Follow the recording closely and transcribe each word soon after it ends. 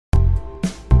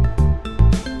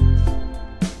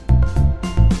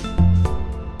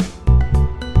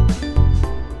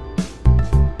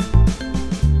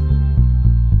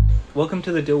Welcome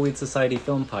to the Dillweed Society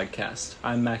Film Podcast.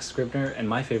 I'm Max Scribner, and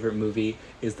my favorite movie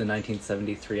is the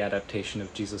 1973 adaptation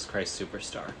of Jesus Christ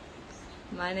Superstar.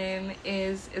 My name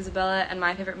is Isabella, and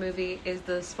my favorite movie is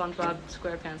the SpongeBob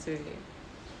SquarePants movie.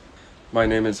 My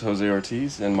name is José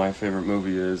Ortiz, and my favorite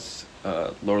movie is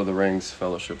Lord of the Rings,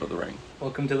 Fellowship of the Ring.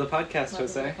 Welcome to the podcast,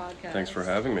 Jose. Thanks for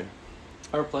having me.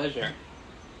 Our pleasure.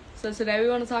 So today we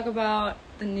want to talk about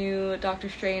the new Doctor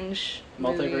Strange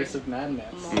movie. Multiverse of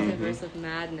Madness. Multiverse of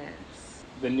Madness.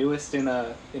 The newest in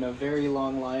a very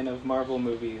long line of Marvel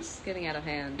movies. It's getting out of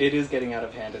hand. It is getting out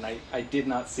of hand, and I did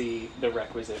not see the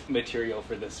requisite material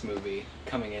for this movie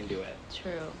coming into it.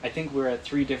 True. I think we're at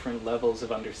 3 different levels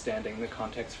of understanding the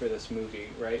context for this movie,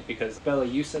 right? Because, Bella,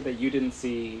 you said that you didn't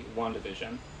see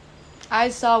WandaVision. I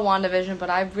saw WandaVision, but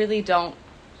I really don't...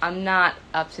 I'm not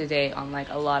up to date on,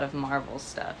 a lot of Marvel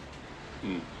stuff.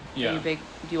 Yeah. Do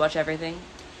you watch everything?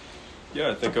 Yeah,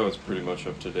 I think I was pretty much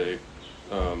up to date,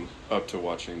 up to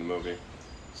watching the movie.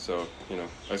 So,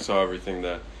 I saw everything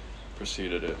that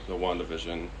preceded it. The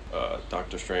WandaVision,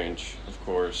 Doctor Strange, of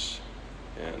course,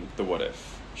 and the What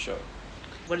If show.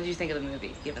 What did you think of the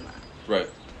movie, given that? Right.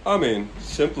 I mean,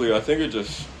 simply, I think it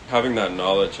just, having that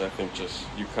knowledge, I think just,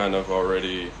 you kind of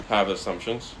already have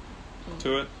assumptions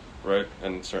to it, right?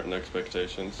 And certain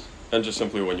expectations. And just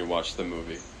simply when you watch the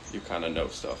movie, you kind of know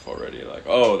stuff already. Like,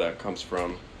 oh, that comes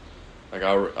from... I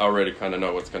already kind of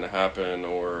know what's going to happen,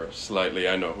 or slightly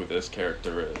I know who this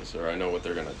character is, or I know what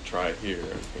they're going to try here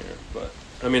and here. But,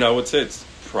 I mean, I would say it's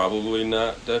probably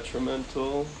not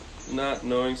detrimental not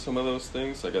knowing some of those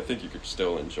things. I think you could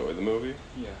still enjoy the movie.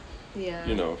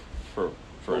 Yeah.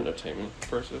 For entertainment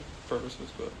purposes,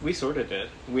 but... We sort of did.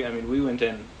 We went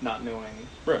in not knowing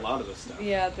a lot of this stuff.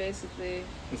 Yeah, basically.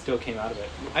 And still came out of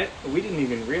it. We didn't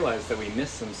even realize that we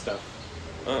missed some stuff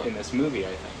in this movie, I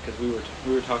think,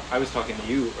 because I was talking to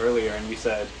you earlier, and you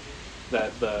said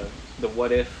that the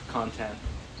what if content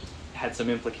had some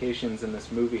implications in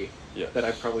this movie that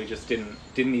I probably just didn't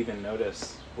even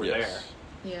notice were there.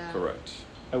 Yeah. Correct.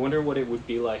 I wonder what it would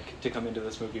be like to come into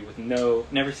this movie with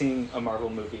never seeing a Marvel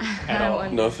movie at all.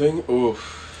 Nothing?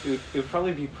 Oof. It would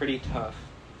probably be pretty tough.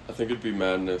 I think it'd be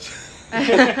madness.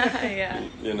 Yeah.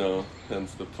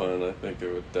 Hence the pun. I think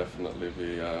it would definitely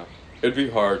be, it'd be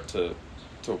hard to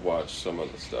watch some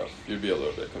of the stuff. You'd be a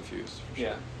little bit confused, for sure.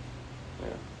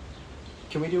 Yeah.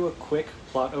 Can we do a quick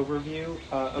plot overview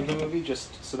of the movie,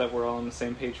 just so that we're all on the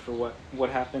same page for what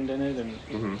happened in it? And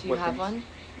Do you have one?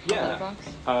 Yeah.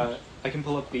 I can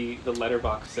pull up the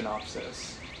Letterboxd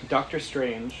synopsis. Doctor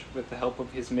Strange, with the help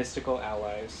of his mystical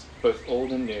allies, both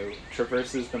old and new,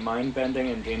 traverses the mind-bending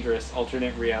and dangerous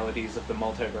alternate realities of the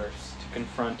multiverse to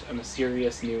confront a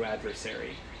mysterious new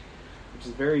adversary, which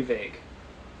is very vague.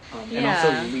 And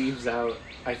also leaves out,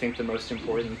 I think, the most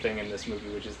important thing in this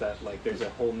movie, which is that, there's a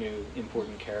whole new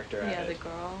important character added. Yeah, the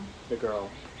girl. The girl,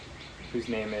 whose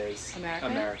name is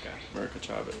America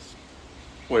Chavez.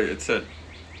 Wait, it said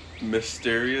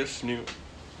mysterious new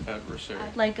adversary.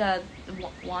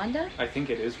 Wanda? I think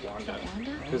it is Wanda.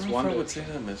 Wanda? Because Wanda would say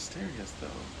that mysterious, though.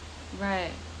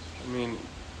 Right. I mean,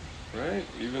 right?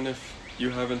 Even if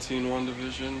you haven't seen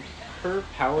WandaVision... Her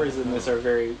powers in this are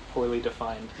very poorly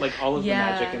defined. All of the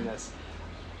magic in this.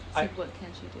 What can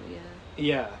she do?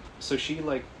 Yeah. So she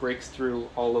breaks through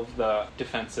all of the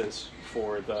defenses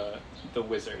for the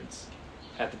wizards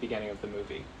at the beginning of the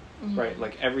movie, right?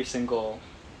 Every single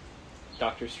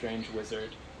Doctor Strange wizard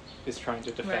is trying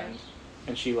to defend,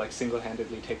 and she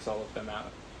single-handedly takes all of them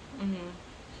out.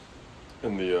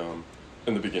 In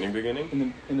the beginning.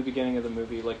 In the beginning of the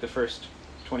movie, the first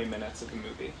 20 minutes of the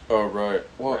movie. Oh, right.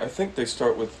 Well, I think they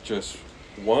start with just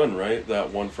one, right?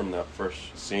 That one from that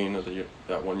first scene of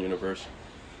that one universe,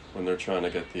 when they're trying to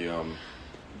get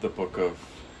the book of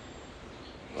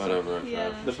whatever.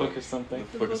 The book of something.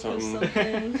 The book of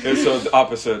something. So the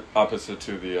opposite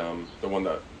to the one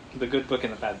that. The good book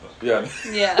and the bad book. Yeah.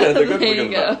 Yeah. The good book and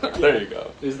the bad book. There you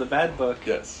go. There's the bad book.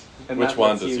 Yes. And which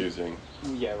Wanda's using.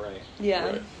 Yeah, right. Yeah.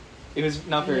 Right. It was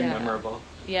not very memorable.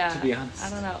 Yeah. To be honest. I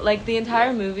don't know. The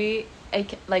entire movie,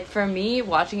 for me,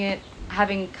 watching it,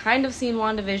 having kind of seen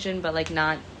WandaVision, but,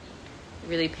 not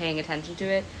really paying attention to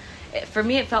it, for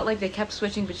me, it felt like they kept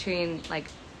switching between,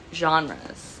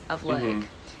 genres of,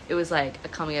 it was, a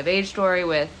coming-of-age story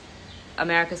with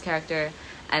America's character,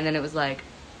 and then it was, a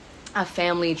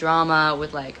family drama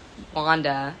with,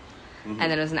 Wanda, and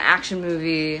then it was an action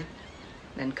movie,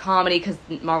 then comedy, because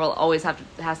Marvel always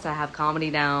has to have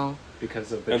comedy now.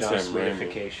 Because of the Joss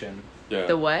Whedonification. Yeah.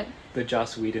 The what? The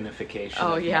Joss Whedonification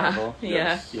of Marvel.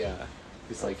 Yes. Yeah.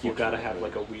 It's you've got to have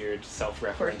a weird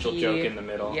self-referential joke in the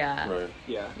middle. Yeah. Right.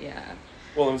 Yeah. Yeah.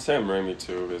 Well, and Sam Raimi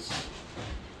too is,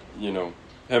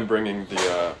 him bringing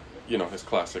the his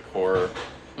classic horror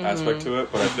aspect to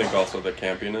it, but I think also the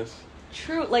campiness.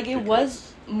 True, like it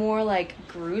was more like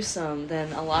gruesome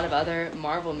than a lot of other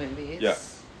Marvel movies. Yeah,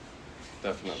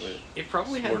 definitely. It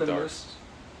probably It's had the more dark. most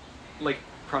like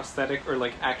prosthetic or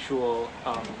like actual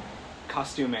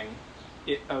costuming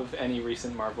of any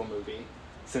recent Marvel movie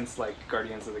since like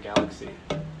Guardians of the Galaxy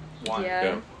 1.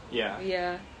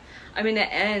 Yeah. I mean, it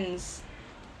ends,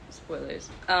 spoilers,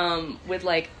 with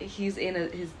like he's in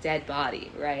his dead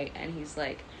body, right? And he's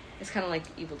like, it's kind of like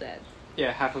Evil Dead.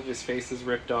 Yeah, half of his face is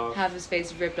ripped off. Half his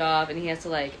face is ripped off, and he has to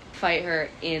like fight her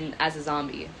as a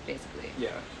zombie, basically.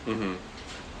 Yeah. Mm-hmm.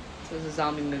 So it's a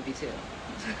zombie movie too.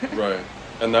 Right.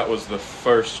 And that was the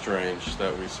first Strange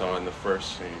that we saw in the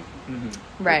first scene.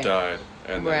 Mm-hmm. Right. Who died.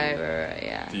 And then Right,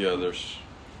 yeah. the others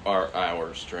are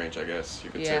our Strange, I guess you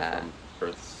could say, Yeah. from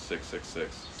Earth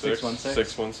 666. 616?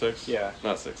 616? Yeah.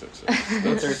 Not 666.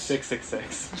 That's Earth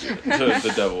 666.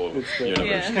 The devil It's the-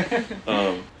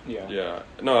 universe. Yeah. Yeah.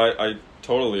 No, I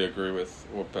totally agree with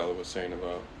what Bella was saying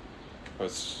about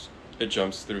it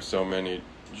jumps through so many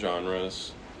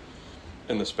genres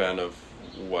in the span of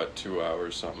 2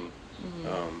 hours something.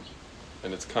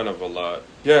 And it's kind of a lot.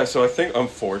 Yeah, so I think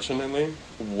unfortunately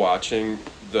watching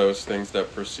those things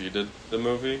that preceded the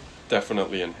movie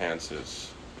definitely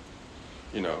enhances,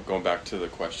 going back to the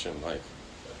question, like,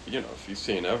 if you've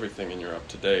seen everything and you're up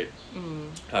to date,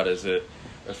 how does it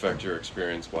affect your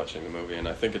experience watching the movie? And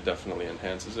I think it definitely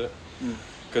enhances it.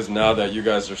 Because now that you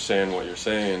guys are saying what you're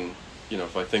saying,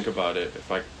 if I think about it,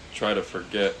 if I try to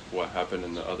forget what happened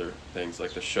in the other things,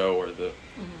 like the show or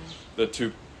the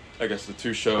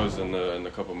two shows and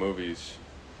the couple movies,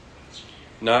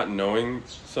 not knowing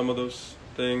some of those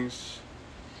things,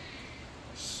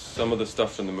 some of the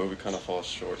stuff in the movie kind of falls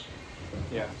short.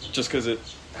 Yeah. Just because it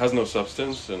has no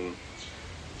substance and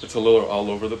it's a little all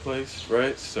over the place,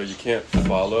 right? So you can't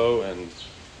follow, and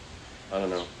I don't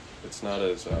know. It's not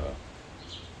as I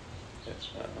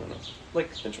don't know. Like,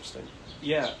 Interesting.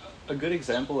 yeah, a good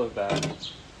example of that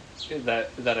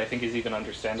I think is even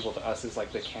understandable to us is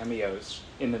like the cameos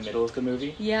in the middle of the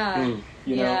movie. Yeah.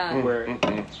 You know, Yeah. where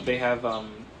they have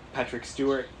Patrick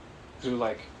Stewart, who,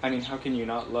 like, I mean, how can you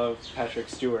not love Patrick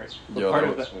Stewart? But Yeah,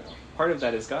 part of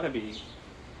that has got to be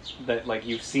that, like,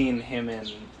 you've seen him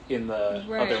in the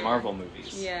Right. other Marvel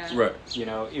movies. Yeah. Right. You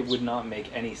know, it would not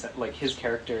make any sense. Like, his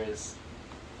character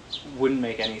wouldn't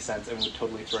make any sense and would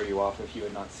totally throw you off if you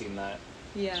had not seen that.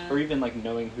 Yeah. Or even, like,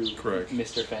 knowing who Correct.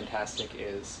 Mr. Fantastic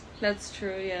is That's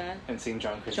true, yeah. and seeing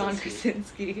John John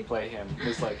Krasinski Krasinski. play him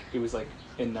was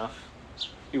enough.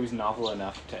 It was novel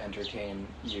enough to entertain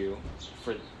you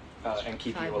for and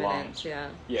keep 5 you along. minutes, yeah.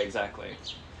 Yeah, exactly.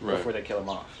 Right. Before they kill him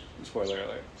off. Spoiler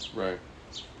alert. Right.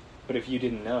 But if you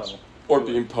didn't know, Or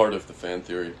being part of the fan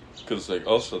theory, because like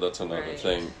also that's another Right.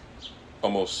 thing,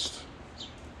 almost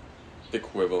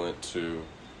equivalent to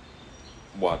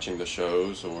watching the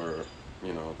shows or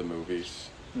the movies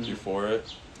before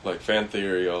it. Like fan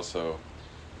theory also,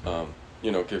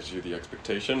 gives you the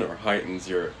expectation or heightens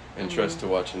your interest to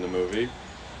watching the movie,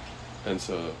 and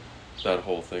so that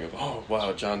whole thing of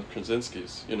wow, John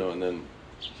Krasinski's, and then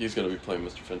he's going to be playing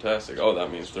Mr. Fantastic. Oh,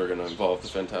 that means they're going to involve the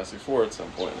Fantastic Four at some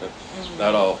point. And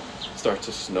that all starts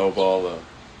to snowball,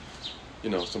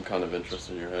 some kind of interest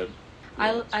in your head.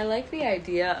 I like the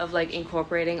idea of like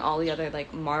incorporating all the other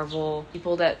like Marvel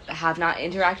people that have not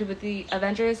interacted with the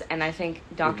Avengers, and I think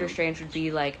Doctor Strange would be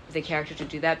like the character to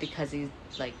do that because he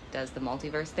like does the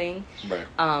multiverse thing. Right.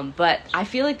 But I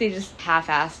feel like they just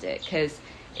half-assed it because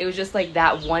it was just like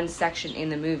that one section in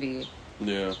the movie.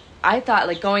 Yeah. I thought,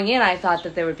 like, going in, I thought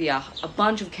that there would be a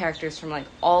bunch of characters from, like,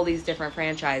 all these different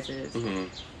franchises. Mm-hmm.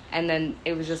 And then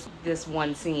it was just this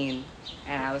one scene,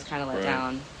 and I was kind of let Right.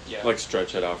 down. yeah. Like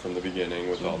stretch it out from the beginning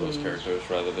with all those characters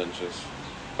rather than just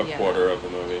a Yeah. quarter of the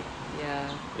movie.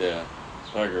 Yeah. Yeah,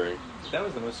 I agree. That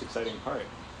was the most exciting part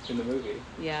in the movie.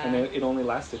 Yeah. And it only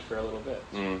lasted for a little bit.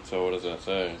 So what does that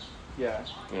say? Yeah.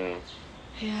 Yeah.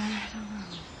 Yeah, I don't know.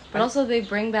 But also they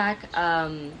bring back,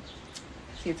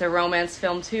 it's a romance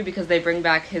film, too, because they bring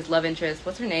back his love interest.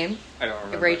 What's her name? I don't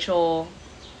remember. Rachel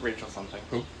something.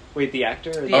 Who? Wait, the actor?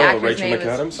 Or The the actor's Rachel name is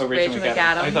McAdams? Oh, Rachel McAdams.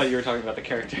 McAdams. I thought you were talking about the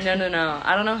character. No.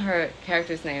 I don't know her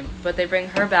character's name. But they bring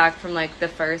her back from, like, the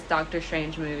first Doctor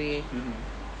Strange movie. Mm-hmm.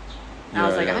 And I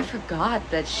was like, Yeah. I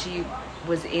forgot that she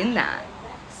was in that.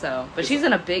 So, but she's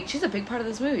a big part of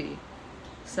this movie.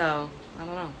 So, I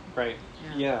don't know. Right.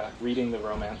 Yeah. Reading the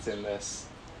romance in this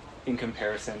in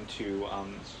comparison to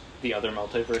the other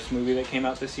Multiverse movie that came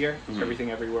out this year, Everything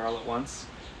Everywhere All at Once,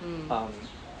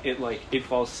 it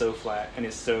falls so flat and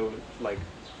is so, like,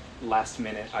 last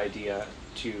minute idea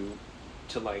to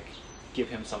like give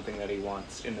him something that he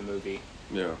wants in the movie.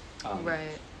 Yeah.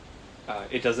 Right.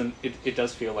 it doesn't. It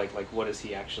does feel like what does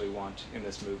he actually want in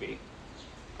this movie?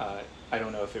 I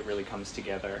don't know if it really comes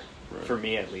together, Right. for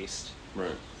me at least,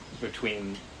 Right.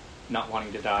 between not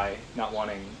wanting to die, not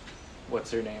wanting,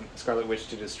 what's her name, Scarlet Witch,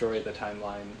 to destroy the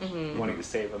timeline, Mhm. wanting to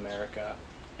save America,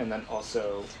 and then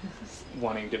also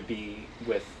wanting to be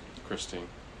with Christine.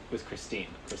 Christine.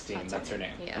 That's That's her her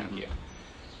name. name, yeah. Thank you.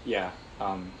 Yeah.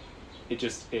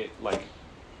 It like,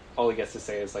 all he gets to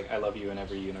say is like, "I love you in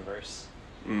every universe,"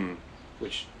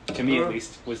 which to me at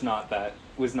least was not that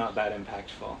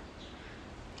impactful.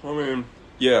 I mean,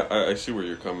 yeah, I see where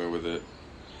you're coming with it.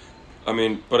 I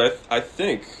mean, but I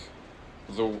think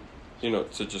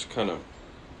to just kind of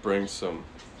bring some,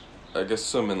 I guess,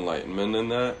 some enlightenment in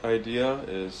that idea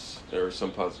or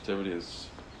some positivity is,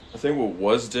 I think what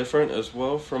was different as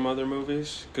well from other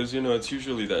movies, because it's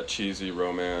usually that cheesy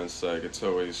romance, like it's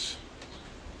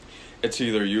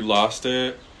either you lost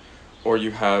it or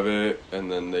you have it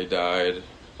and then they died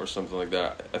or something like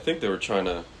that. I think they were trying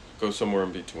to go somewhere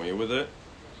in between with it,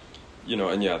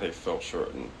 and yeah, they fell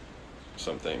short in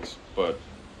some things, but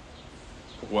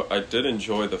what I did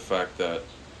enjoy the fact that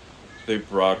they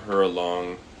brought her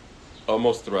along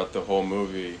almost throughout the whole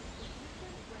movie,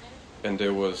 and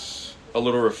it was a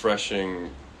little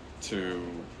refreshing to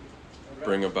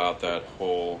bring about that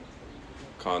whole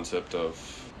concept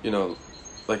of,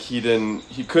 like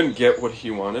he couldn't get what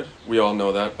he wanted. We all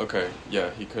know that. Okay,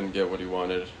 yeah, he couldn't get what he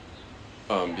wanted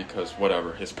because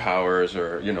whatever, his powers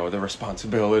or, the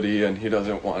responsibility, and he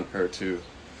doesn't want her to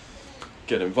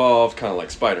get involved, kind of like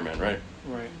Spider-Man, right?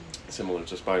 Right. Similar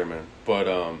to Spider-Man.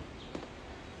 But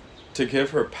to give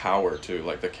her power to,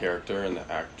 like, the character and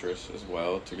the actress as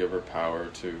well, to give her power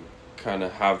to kind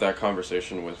of have that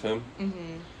conversation with him,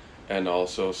 and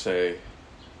also say,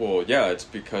 well, yeah, it's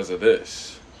because of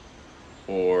this,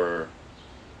 or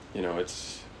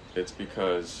it's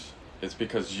because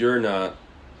you're not,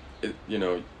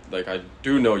 like, I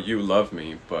do know you love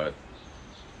me, but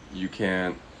you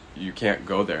can't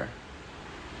go there.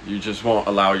 You just won't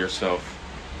allow yourself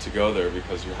to go there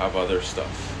because you have other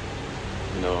stuff,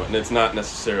 and it's not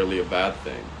necessarily a bad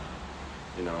thing,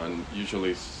 and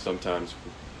usually sometimes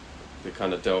they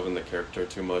kind of delve in the character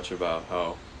too much about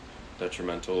how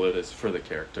detrimental it is for the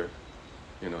character,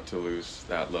 to lose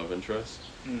that love interest.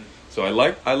 So I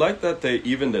like that they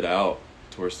evened it out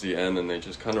towards the end, and they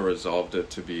just kind of resolved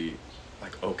it to be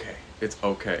like, okay, it's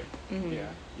okay. Yeah.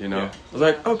 I was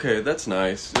like, okay, that's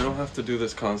nice. You don't have to do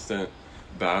this constant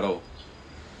battle.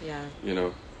 Yeah.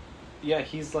 Yeah,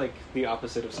 he's like the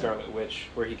opposite of Scarlet Witch,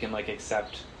 where he can like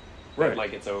accept Right. that,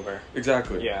 like, it's over.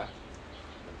 Exactly. Yeah.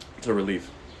 It's a relief.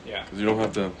 Yeah. Because you don't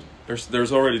have to.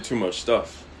 There's already too much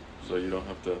stuff, so you don't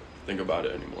have to think about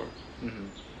it anymore.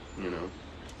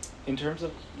 In terms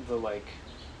of the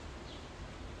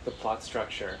plot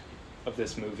structure of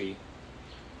this movie,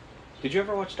 did you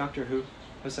ever watch Doctor Who,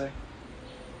 Jose?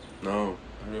 No,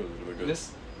 I really, really good.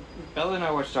 Bella and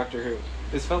I watched Doctor Who.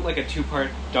 This felt like a 2-part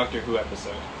Doctor Who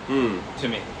episode to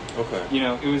me. Okay.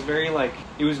 It was very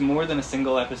it was more than a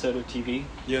single episode of TV.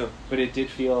 Yeah. But it did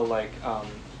feel like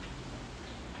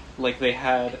they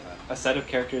had a set of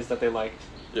characters that they liked,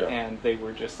 and they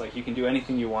were just like, you can do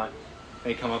anything you want.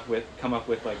 They come up with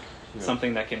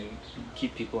something that can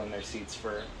keep people in their seats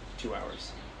for 2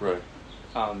 hours. Right.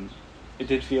 It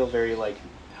did feel very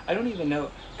I don't even know,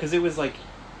 because it was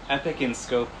epic in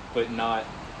scope, but not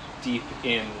deep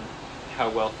in how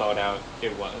well thought out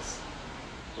it was.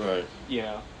 Right.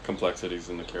 Complexities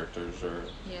in the characters or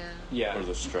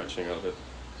the stretching of it.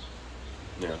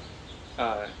 Yeah.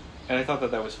 And I thought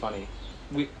that was funny.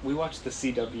 We watched the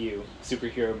CW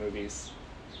superhero movies,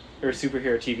 or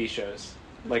superhero TV shows,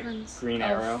 like Green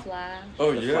Arrow. Flash.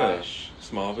 Oh, The yeah. Flash.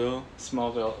 Smallville.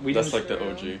 That's like the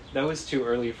OG. That was too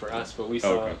early for us, but we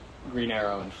saw Green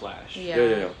Arrow and Flash.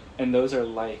 Yeah. And those are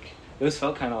those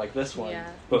felt kind of like this one,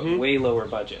 but way lower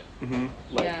budget.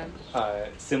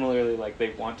 Similarly, they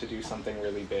want to do something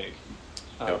really big,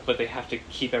 but they have to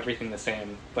keep everything the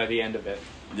same by the end of it.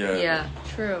 Yeah. Yeah,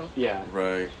 true. Yeah.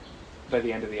 Right. By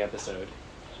the end of the episode.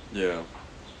 Yeah.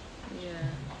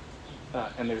 Yeah.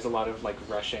 And there's a lot of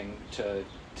rushing to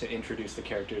introduce the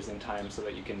characters in time so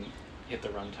that you can hit the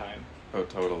runtime. Oh,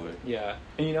 totally. Yeah,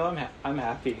 and I'm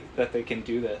happy that they can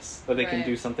do this, that they can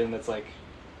do something that's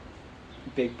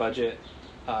big budget,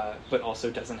 but also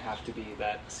doesn't have to be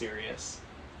that serious.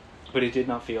 But it did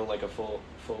not feel like a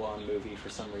full-on movie for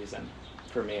some reason,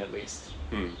 for me at least.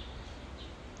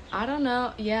 I don't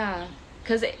know. Yeah,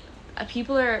 because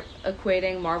people are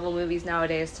equating Marvel movies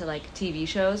nowadays to TV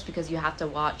shows, because you have to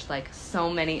watch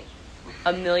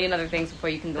a million other things before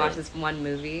you can watch this one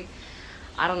movie.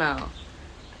 I don't know.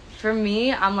 For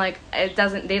me, I'm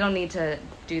they don't need to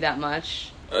do that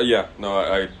much. Yeah, no,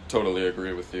 I totally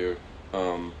agree with you.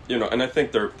 You know, and I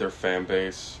think their fan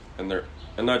base and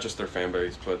not just their fan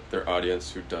base, but their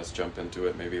audience who does jump into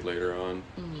it maybe later on.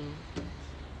 Mm-hmm.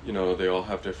 You know, they all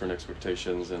have different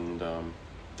expectations and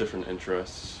different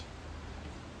interests.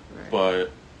 Right.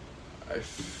 But I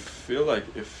feel like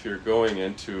if you're going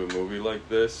into a movie like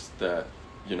this, that,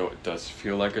 you know, it does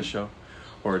feel like a show,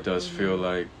 or it does feel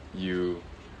like you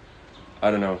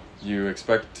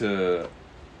expect to,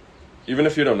 even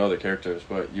if you don't know the characters,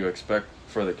 but you expect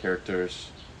for the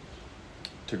characters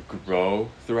to grow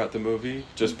throughout the movie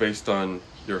just based on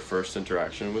your first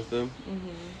interaction with them.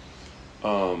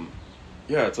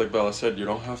 Yeah, it's like Bella said, you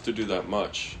don't have to do that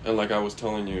much. And like I was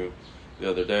telling you the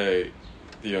other day,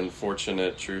 the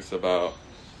unfortunate truth about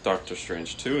Doctor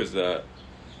Strange 2 is that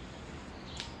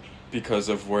because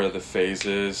of where the phase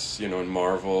is, you know, in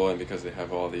Marvel, and because they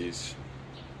have all these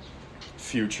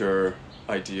future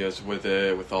ideas with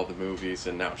it, with all the movies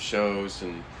and now shows,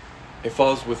 and it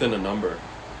falls within a number,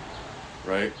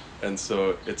 right? And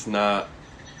so it's not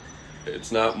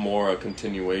more a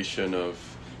continuation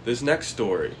of this next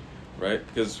story, right?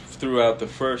 Because throughout the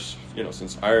first, you know,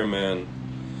 since Iron Man,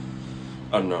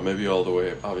 I don't know, maybe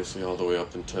obviously all the way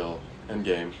up until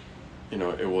Endgame, you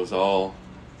know, it was all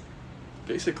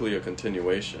basically a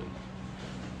continuation,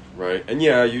 right? And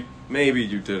yeah, you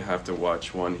did have to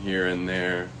watch one here and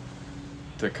there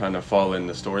to kind of fall in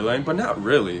the storyline, but not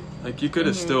really. Like, you could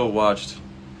have still watched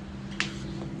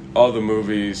all the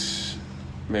movies,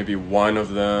 maybe one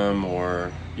of them,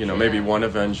 or, you know, maybe one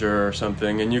Avenger or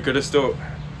something, and you could have still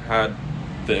had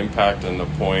the impact and the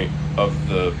point of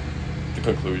the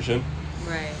conclusion.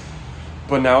 Right.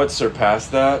 But now it's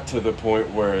surpassed that to the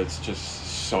point where it's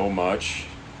just so much.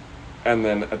 And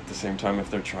then at the same time, if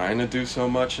they're trying to do so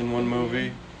much in one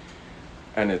movie,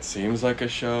 and it seems like a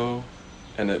show,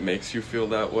 and it makes you feel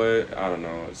that way, I don't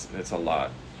know, it's a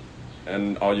lot.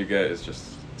 And all you get is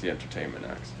just the entertainment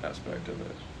aspect of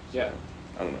it. Yeah. So,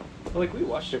 I don't know. Well, like, we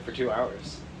watched it for 2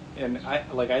 hours, and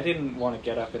I didn't want to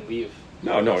get up and leave.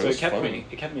 No, so it was kept fun. me.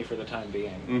 It kept me for the time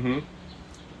being. Mm-hmm.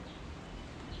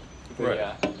 But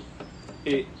Right.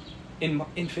 yeah,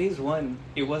 in Phase 1,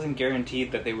 it wasn't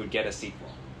guaranteed that they would get a sequel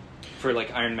for,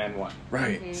 like, Iron Man 1.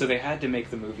 Right. So they had to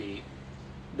make the movie.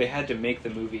 They had to make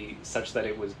the movie such that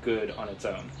it was good on its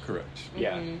own. Correct.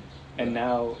 Yeah. And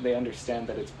now they understand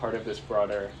that it's part of this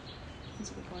broader That's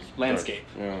a good point. landscape.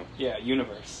 Yeah. Yeah,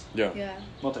 universe. Yeah. Yeah.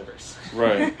 Multiverse.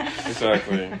 Right.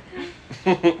 Exactly.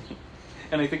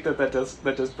 And I think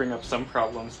that does bring up some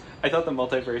problems. I thought the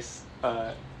multiverse.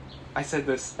 I said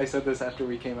this after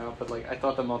we came out, but like I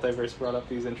thought the multiverse brought up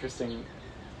these interesting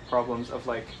problems of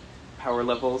like power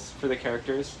levels for the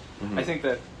characters. Mm-hmm. I think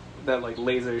that like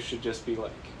lasers should just be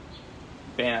like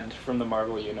banned from the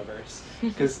Marvel universe,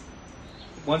 because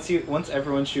once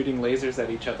everyone's shooting lasers at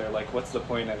each other, like what's the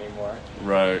point anymore?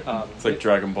 Right. It's like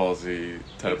Dragon Ball Z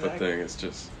type Exactly. of thing. It's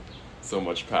just so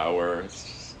much power. It's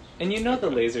just... And you know the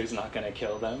laser's not going to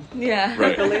kill them. Yeah.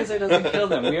 Right. The laser doesn't kill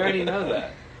them. We already know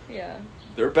that. Yeah.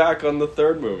 They're back on the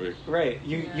third movie. Right.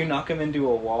 You knock them into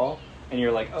a wall, and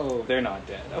you're like, oh, they're not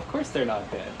dead. Of course they're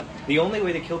not dead. The only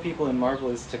way to kill people in Marvel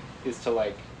is to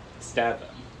like stab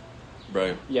them.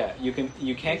 Right. Yeah. You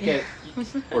can't get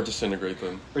Or disintegrate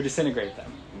them. or disintegrate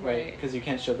them. Right. Right. Because you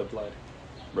can't show the blood.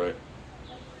 Right.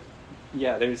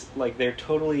 Yeah. There's like they're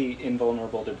totally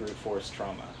invulnerable to brute force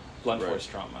trauma, blunt Right. force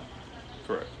trauma.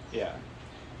 Correct. Yeah.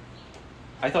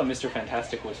 I thought Mr.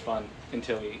 Fantastic was fun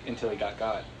until he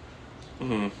got.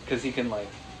 Mm-hmm. Because he can like,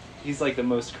 he's like the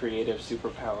most creative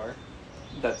superpower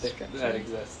that Stretchy.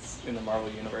 exists in the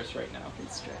Marvel universe right now. Can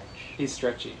stretch. He's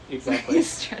stretchy, exactly. He's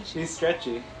stretchy. He's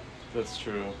stretchy. That's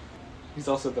true. He's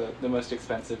also the most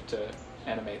expensive to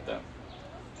animate though.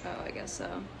 Oh, I guess so.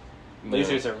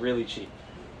 Lasers are really cheap.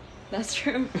 That's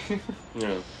true.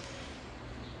 Yeah.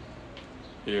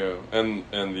 Yeah, and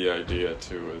the idea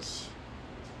too is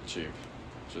cheap.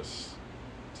 Just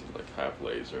to like have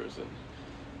lasers and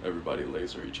everybody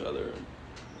laser each other. And...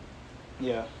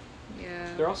 Yeah. Yeah.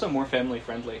 They're also more family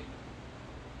friendly.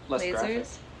 Less graphic.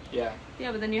 Lasers? Yeah.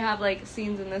 Yeah, but then you have like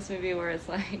scenes in this movie where it's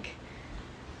like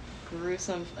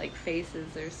gruesome, like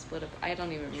faces are split up. I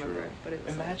don't even remember, True. but it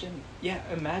was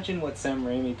Imagine what Sam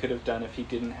Raimi could have done if he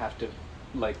didn't have to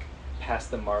like pass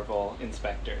the Marvel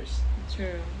inspectors.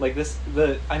 true. Like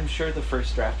I'm sure the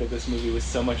first draft of this movie was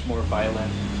so much more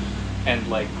violent and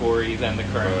like gory than the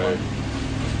current Right.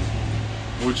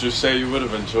 one. Would you say you would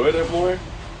have enjoyed it more?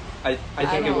 I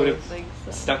think it don't would have think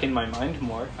so. stuck in my mind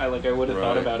more. I would have thought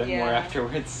Right. about it more Yeah.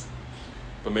 afterwards.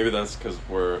 But maybe that's because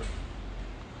we're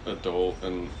adult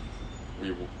and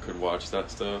we could watch that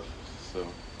stuff. So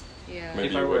Yeah. maybe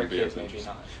if it I were a wouldn't be kid, as maybe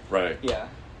interesting. not. Right. Yeah.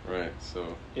 Right.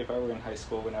 So. If I were in high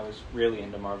school when I was really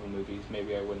into Marvel movies,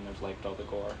 maybe I wouldn't have liked all the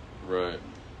gore. Right.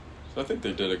 So I think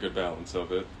they did a good balance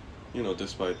of it, you know,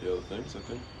 despite the other things. I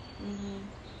think. Mm-hmm.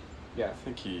 Yeah. I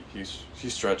think he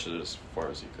stretched it as far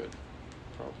as he could,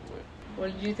 probably.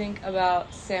 What did you think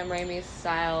about Sam Raimi's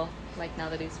style, like now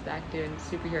that he's back doing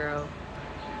superhero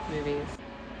movies?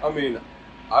 I mean,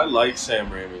 I like Sam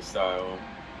Raimi's style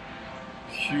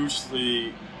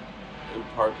hugely, in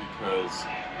part because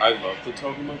I love the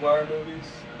Tobey Maguire movies,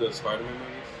 the Spider-Man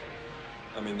movies.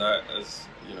 I mean, that as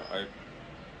you know,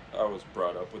 I was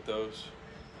brought up with those.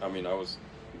 I mean, I was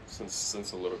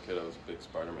since a little kid, I was a big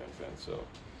Spider-Man fan. So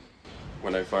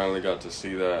when I finally got to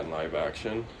see that in live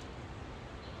action,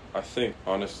 I think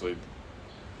honestly,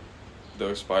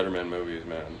 those Spider-Man movies,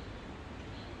 man,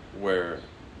 were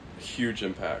a huge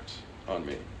impact on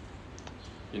me.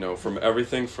 You know, from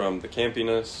everything from the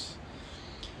campiness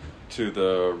to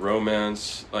the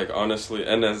romance, like honestly,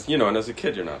 and as you know, and as a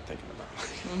kid, you're not thinking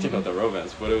about you know the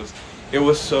romance, but it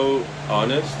was so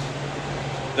honest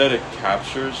that it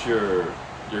captures your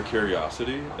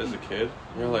curiosity as a kid.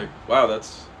 You're like, wow,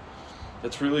 that's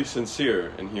really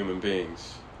sincere in human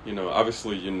beings. You know,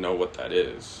 obviously you know what that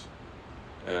is,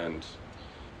 and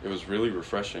it was really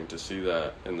refreshing to see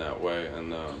that in that way.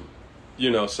 And you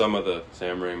know, some of the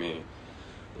Sam Raimi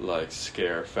like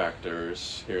scare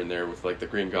factors here and there with like the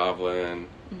Green Goblin,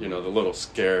 you know, the little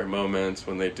scare moments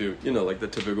when they do, you know, like the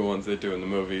typical ones they do in the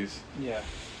movies. Yeah.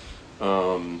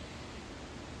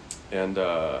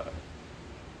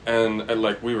 And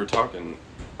like we were talking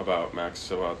about, Max,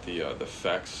 about the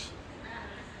effects.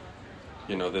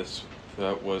 You know,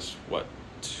 that was what,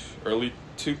 early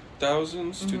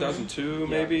 2000s, 2002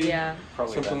 maybe, Yeah,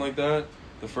 probably something that. like that.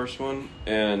 The first one,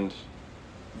 and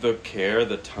the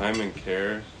time and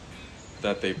care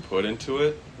that they put into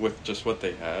it with just what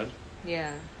they had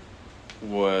yeah,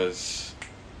 was,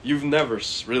 you've never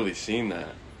really seen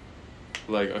that,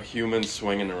 like a human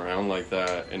swinging around like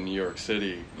that in New York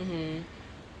City,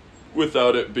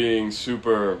 without it being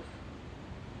super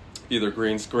either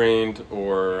green screened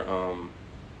or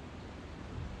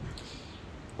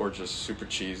just super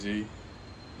cheesy,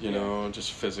 you know,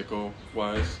 just physical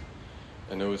wise.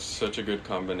 And it was such a good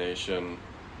combination.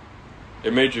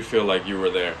 It made you feel like you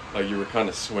were there, like you were kind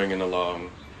of swinging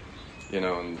along, you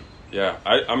know. And yeah,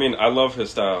 I mean, I love his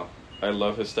style. I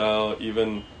love his style,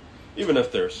 even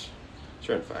if there's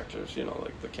certain factors, you know,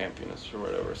 like the campiness or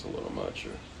whatever, it's a little much.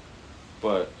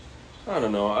 But I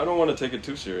don't know. I don't want to take it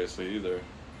too seriously either.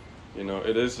 You know,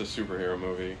 it is a superhero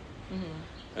movie,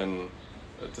 and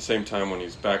at the same time, when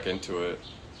he's back into it,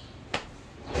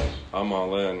 I'm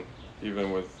all in,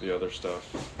 even with the other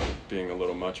stuff being a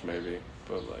little much maybe.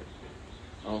 But like,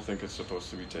 I don't think it's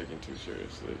supposed to be taken too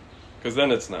seriously, because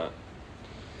then it's not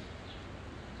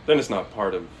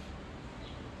part of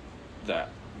that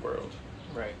world.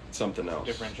 Right. It's something else.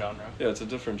 Different genre. Yeah, it's a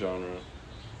different genre.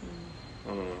 I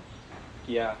don't know.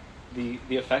 Yeah. The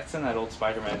effects in that old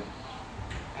Spider-Man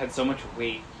had so much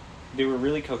weight. They were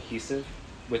really cohesive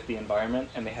with the environment,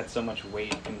 and they had so much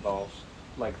weight involved.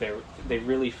 Like they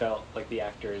really felt like the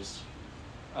actors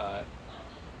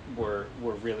were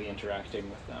really interacting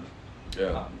with them.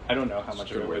 Yeah. I don't know how That's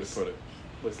much a of good it way was to put it.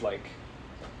 was like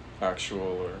Actual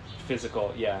or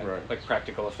physical, yeah, Right. like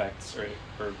practical effects or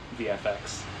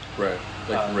VFX. right,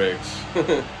 like rigs.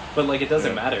 But like it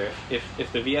doesn't Yeah. matter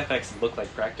if the VFX look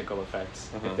like practical effects,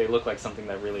 if they look like something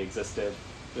that really existed,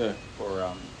 Yeah.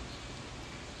 or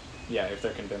if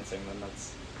they're convincing, then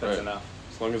that's Right. enough.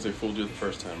 As long as they fooled you the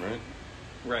first time, right?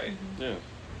 Right. Yeah,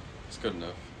 it's good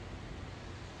enough.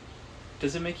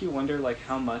 Does it make you wonder like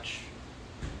how much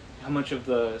of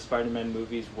the Spider-Man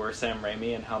movies were Sam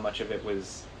Raimi and how much of it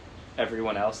was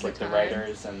everyone else, The like the time.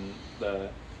 writers and the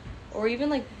or even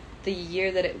like the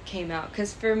year that it came out?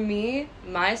 Because for me,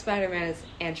 my Spider-Man is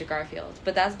Andrew Garfield,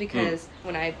 but that's because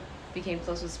when I became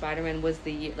close with Spider-Man was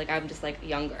the year, like I'm just like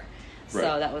younger, so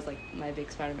Right. that was like my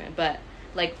big Spider-Man. But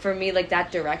like for me, like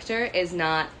that director does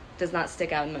not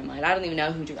stick out in my mind. I don't even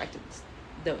know who directed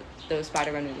those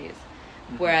Spider-Man movies.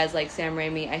 Whereas like Sam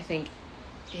Raimi, I think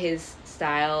his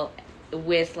style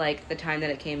with like the time that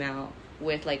it came out,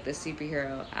 with like the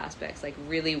superhero aspects, like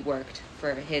really worked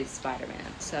for his Spider-Man.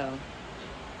 So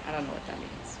I don't know what that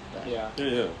means, but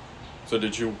yeah.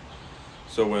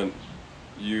 So when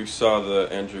you saw the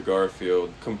Andrew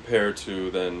Garfield compared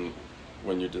to then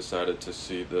when you decided to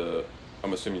see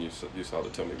I'm assuming you saw the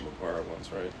Tobey Maguire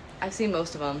ones, right? I've seen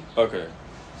most of them. Okay.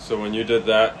 So when you did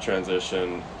that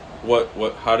transition,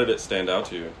 how did it stand out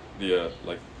to you? The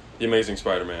Amazing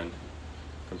Spider-Man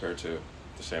compared to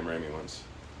the Sam Raimi ones?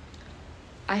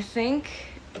 I think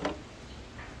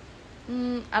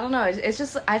I don't know. It's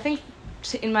just, I think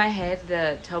in my head,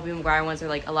 the Tobey Maguire ones are,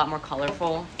 like, a lot more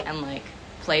colorful and, like,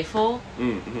 playful.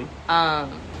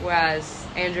 Whereas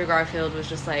Andrew Garfield was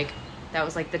just, like, that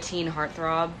was, like, the teen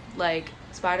heartthrob, like,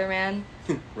 Spider-Man.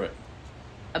 Right.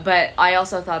 But I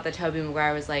also thought that Tobey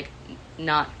Maguire was, like,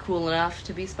 not cool enough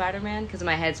to be Spider-Man. Because in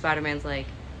my head, Spider-Man's, like,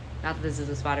 not that this is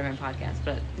a Spider-Man podcast,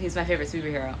 but he's my favorite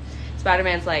superhero.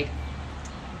 Spider-Man's, like,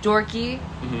 dorky,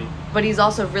 but he's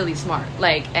also really smart.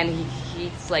 Like, and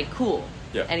he's, like, cool.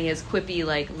 Yeah. And he has quippy,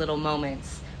 like, little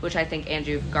moments, which I think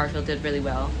Andrew Garfield did really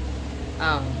well.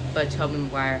 But Tobey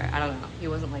Maguire, I don't know. He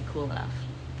wasn't, like, cool enough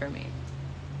for me.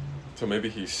 So maybe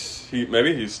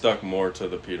he's stuck more to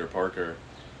the Peter Parker,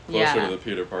 closer to the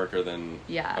Peter Parker than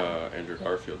Andrew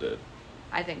Garfield did.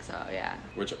 I think so, yeah.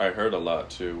 Which I heard a lot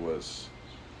too was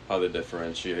how they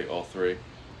differentiate all three.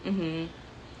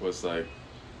 Was like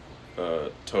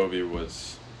Toby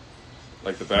was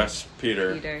like the best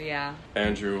Peter. Yeah.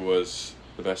 Andrew was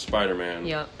the best Spider-Man.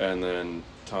 Yep. And then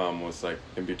Tom was like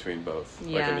in between both,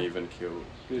 like an even keel.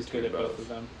 He was good at both of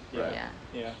them. Right.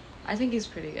 Yeah. I think he's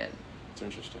pretty good. It's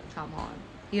interesting. Tom Holland.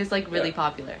 He is, like, really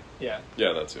popular. Yeah,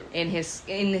 that too. In his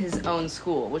own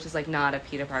school, which is, like, not a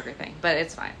Peter Parker thing, but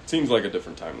it's fine. Seems like a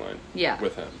different timeline. Yeah.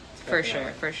 With him. For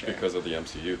sure. Because of the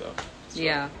MCU, though. So.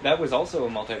 Yeah. That was also a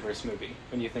multiverse movie,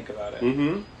 when you think about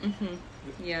it.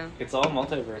 Yeah. It's all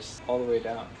multiverse, all the way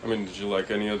down. I mean, did you like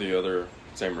any of the other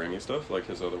Sam Raimi stuff, like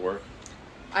his other work?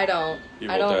 I don't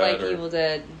like Evil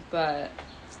Dead, but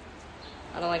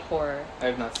I don't like horror. I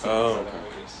have not seen those other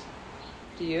movies.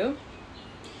 Do you?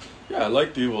 Yeah, I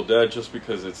like The Evil Dead just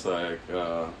because it's like,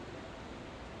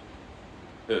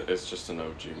 it's just an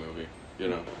OG movie, you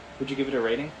know? Would you give it a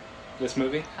rating, this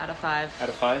movie? Out of 5. Out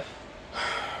of 5?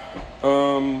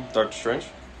 Doctor Strange?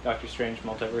 Doctor Strange,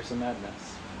 Multiverse of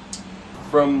Madness.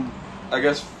 From, I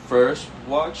guess, first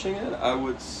watching it, I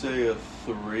would say a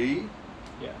 3.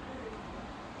 Yeah.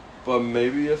 But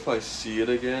maybe if I see it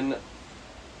again,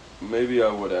 maybe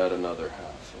I would add another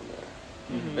half in there.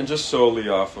 And just solely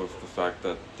off of the fact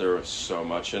that there was so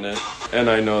much in it. And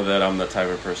I know that I'm the type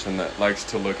of person that likes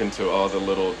to look into all the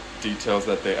little details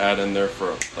that they add in there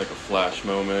for like a flash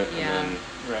moment. Yeah. And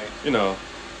then, you know,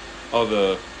 all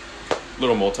the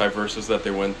little multiverses that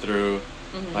they went through.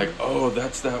 Like, oh,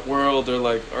 that's that world. Or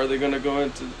like, are they going to go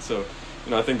into... So,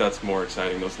 you know, I think that's more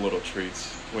exciting, those little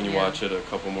treats when you watch it a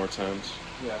couple more times.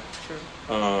 Yeah, true.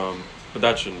 But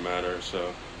that shouldn't matter,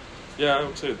 so... Yeah, I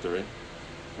would say a 3.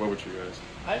 What would you guys?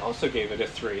 I also gave it a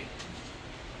 3.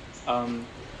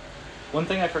 One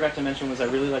thing I forgot to mention was I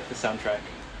really liked the soundtrack.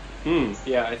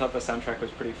 Yeah, I thought the soundtrack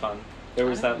was pretty fun. There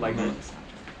was that, like...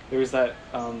 There was that,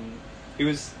 It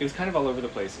was kind of all over the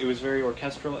place. It was very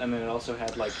orchestral, and then it also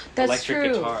had, like,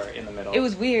 electric guitar in the middle. It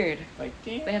was weird. Like,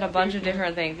 they had a bunch of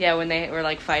different things. Yeah, when they were,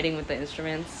 like, fighting with the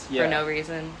instruments for no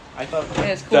reason. I thought it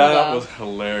was cool, that was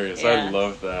hilarious. Yeah. I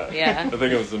love that. Yeah. I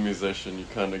think as a musician, you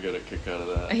kind of get a kick out of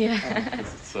that. Yeah.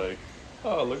 Because it's like,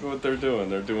 oh, look at what they're doing.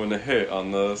 They're doing a hit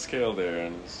on the scale there,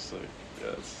 and it's just like,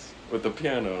 yes, with the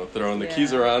piano, throwing the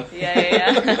keys around.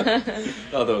 Yeah.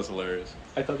 Oh, that was hilarious.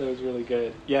 I thought that was really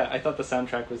good. Yeah, I thought the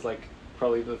soundtrack was, like,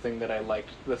 probably the thing that I liked.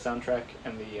 The soundtrack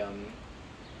and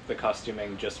the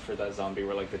costuming just for that zombie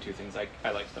were, like, the two things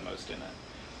I liked the most in it.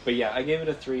 But yeah, I gave it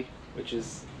a 3, which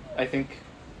is, I think,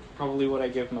 probably what I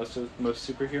give most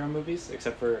superhero movies,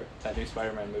 except for that new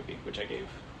Spider-Man movie, which I gave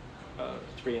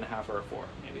 3.5 or a 4,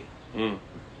 maybe.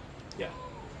 Yeah.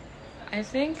 I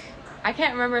think... I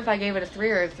can't remember if I gave it a 3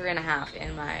 or a 3.5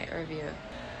 in my review.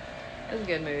 It was a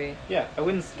good movie. Yeah, I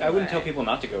wouldn't tell people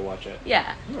not to go watch it.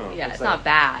 Yeah. No, yeah, it's not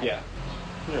bad. Yeah.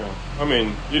 Yeah. I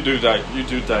mean, you do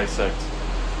dissect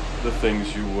the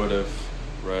things you would have,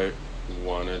 right,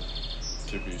 wanted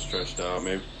to be stretched out.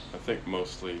 Maybe, I think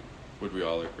mostly, would we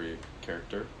all agree,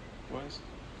 character-wise,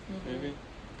 maybe?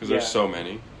 Because there's so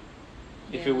many.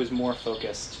 If it was more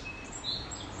focused,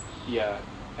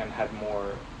 and had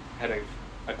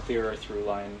a clearer through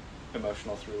line,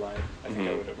 emotional through line, I think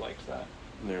I would have liked that.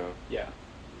 Yeah. Yeah.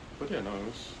 But yeah, no, it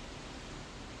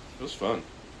was fun.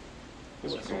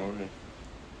 It was a cool movie.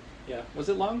 Yeah. Was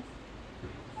it long?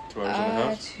 2 hours and a half?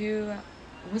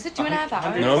 Was it 2.5 hours?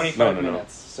 125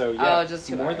 minutes. So yeah, just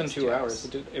 2 more hours, than 2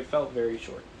 hours. It felt very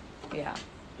short. Yeah.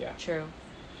 Yeah. True.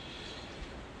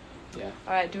 Yeah.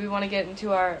 All right. Do we want to get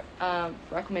into our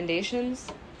recommendations?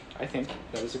 I think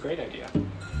that was a great idea.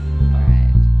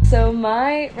 So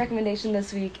my recommendation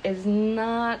this week is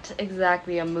not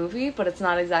exactly a movie, but it's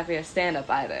not exactly a stand-up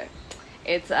either.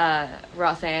 It's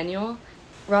Rothanial.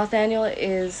 Rothanial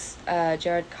is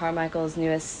Jared Carmichael's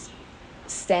newest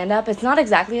stand-up. It's not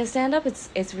exactly a stand-up.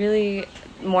 It's really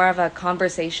more of a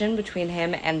conversation between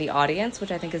him and the audience,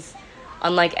 which I think is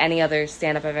unlike any other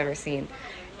stand-up I've ever seen.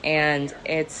 And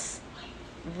it's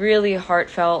really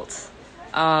heartfelt.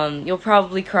 You'll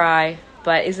probably cry,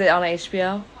 but is it on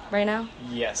HBO right now?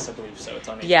 Yes, I believe so. It's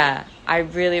on HBO. Yeah, I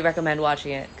really recommend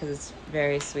watching it because it's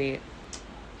very sweet.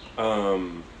 I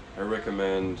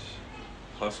recommend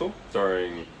Hustle,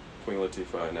 starring Queen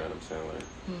Latifah and Adam Sandler.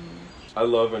 I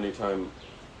love anytime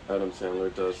Adam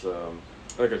Sandler does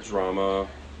like a drama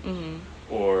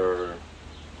or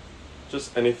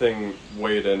just anything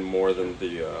weighed in more than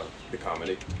the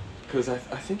comedy. Because I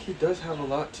think he does have a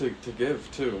lot to give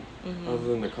too, other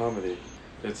than the comedy.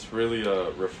 It's really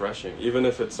refreshing, even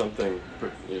if it's something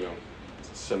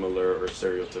similar or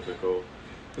stereotypical.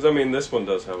 Because I mean, this one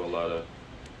does have a lot of.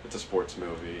 It's a sports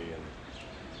movie,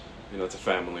 and it's a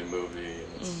family movie,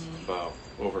 and it's about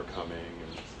overcoming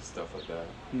and stuff like that.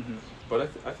 But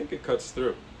I think it cuts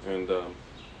through, and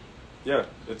yeah,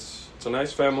 it's a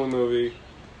nice family movie.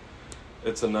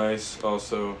 It's a nice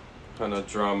also kind of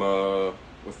drama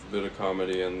with a bit of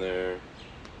comedy in there.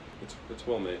 It's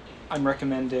well made. I'm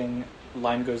recommending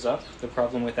Line Goes Up, The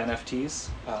Problem with NFTs.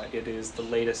 It is the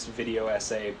latest video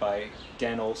essay by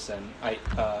Dan Olson,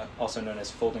 also known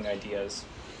as Folding Ideas.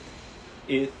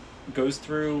 It goes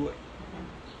through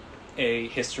a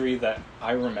history that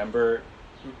I remember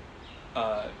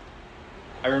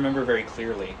very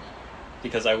clearly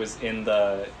because I was in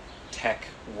the tech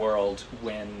world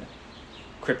when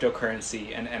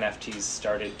cryptocurrency and NFTs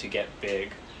started to get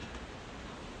big.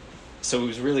 So it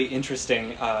was really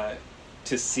interesting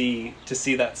to see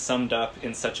that summed up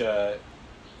in such a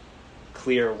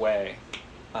clear way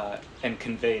and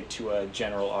conveyed to a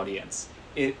general audience.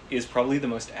 It is probably the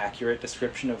most accurate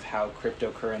description of how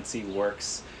cryptocurrency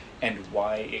works and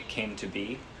why it came to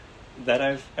be that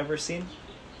I've ever seen.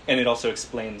 And it also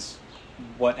explains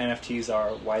what NFTs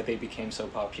are, why they became so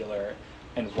popular,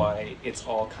 and why it's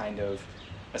all kind of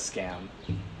a scam.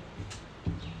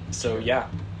 So yeah,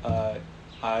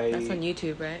 that's on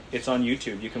YouTube, right? It's on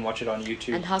YouTube. You can watch it on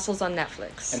YouTube. And Hustle's on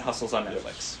Netflix.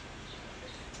 Netflix.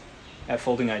 At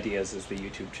Folding Ideas is the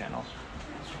YouTube channel.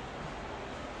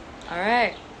 All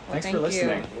right. Well, Thanks for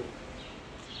listening.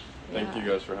 Thank you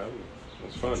guys for having me. It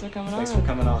was fun. Thanks for coming on. Thanks for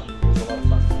coming on. It was a lot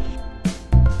of fun.